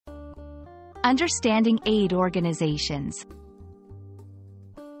Understanding aid organizations.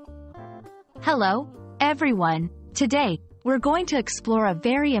 Hello, everyone. Today, we're going to explore a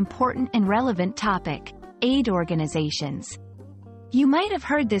very important and relevant topic: aid organizations. You might have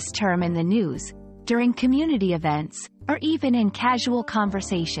heard this term in the news, during community events, or even in casual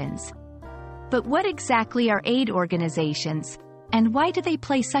conversations. But what exactly are aid organizations, and why do they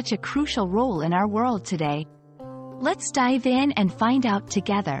play such a crucial role in our world today? Let's dive in and find out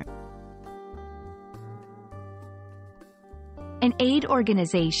together. An aid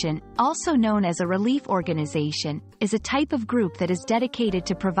organization, also known as a relief organization, is a type of group that is dedicated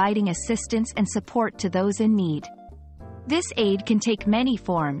to providing assistance and support to those in need. This aid can take many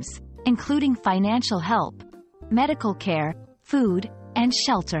forms, including financial help, medical care, food, and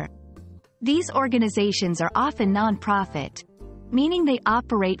shelter. These organizations are often non-profit, meaning they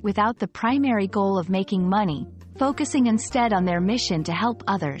operate without the primary goal of making money, focusing instead on their mission to help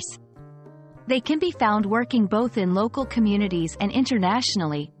others. They can be found working both in local communities and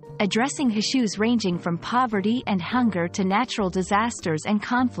internationally, addressing issues ranging from poverty and hunger to natural disasters and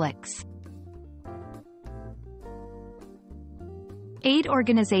conflicts. Aid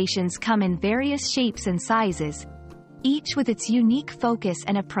organizations come in various shapes and sizes, each with its unique focus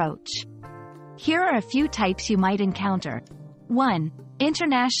and approach. Here are a few types you might encounter. 1.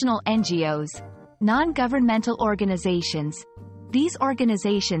 International NGOs, non-governmental organizations. These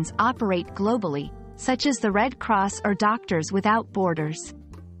organizations operate globally, such as the Red Cross or Doctors Without Borders.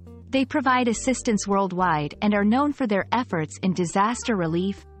 They provide assistance worldwide and are known for their efforts in disaster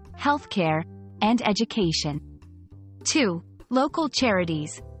relief, healthcare, and education. 2. Local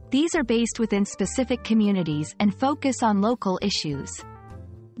charities. These are based within specific communities and focus on local issues.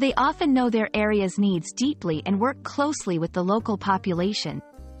 They often know their area's needs deeply and work closely with the local population.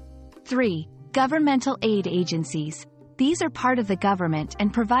 3. Governmental aid agencies. These are part of the government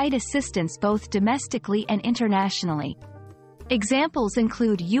and provide assistance both domestically and internationally. Examples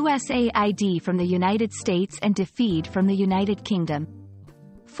include USAID from the United States and DFID from the United Kingdom.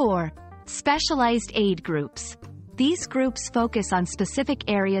 4. Specialized aid groups. These groups focus on specific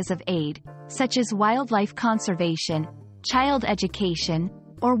areas of aid, such as wildlife conservation, child education,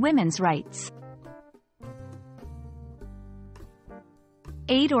 or women's rights.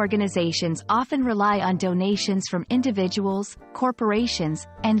 Aid organizations often rely on donations from individuals, corporations,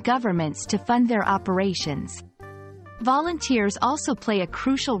 and governments to fund their operations. Volunteers also play a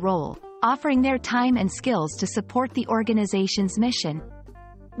crucial role, offering their time and skills to support the organization's mission.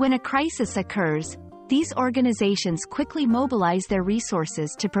 When a crisis occurs, these organizations quickly mobilize their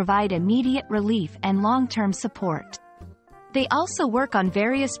resources to provide immediate relief and long-term support. They also work on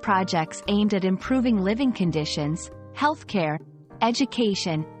various projects aimed at improving living conditions, healthcare,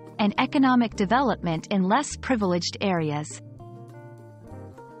 education, and economic development in less privileged areas.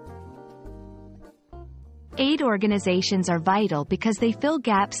 Aid organizations are vital because they fill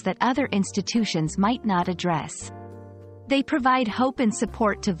gaps that other institutions might not address. They provide hope and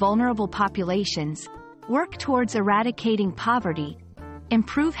support to vulnerable populations, work towards eradicating poverty,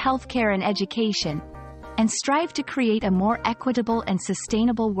 improve healthcare and education, and strive to create a more equitable and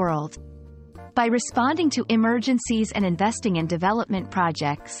sustainable world. By responding to emergencies and investing in development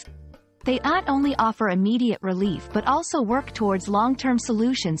projects, they not only offer immediate relief but also work towards long-term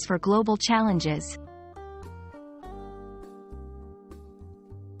solutions for global challenges.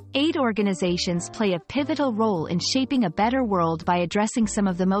 Aid organizations play a pivotal role in shaping a better world by addressing some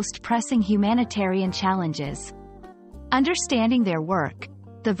of the most pressing humanitarian challenges. Understanding their work,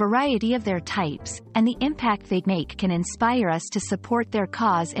 the variety of their types, and the impact they make can inspire us to support their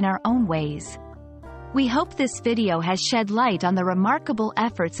cause in our own ways. We hope this video has shed light on the remarkable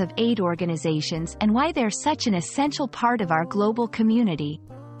efforts of aid organizations and why they're such an essential part of our global community.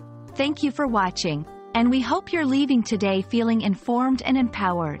 Thank you for watching, and we hope you're leaving today feeling informed and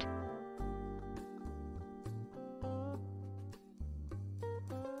empowered.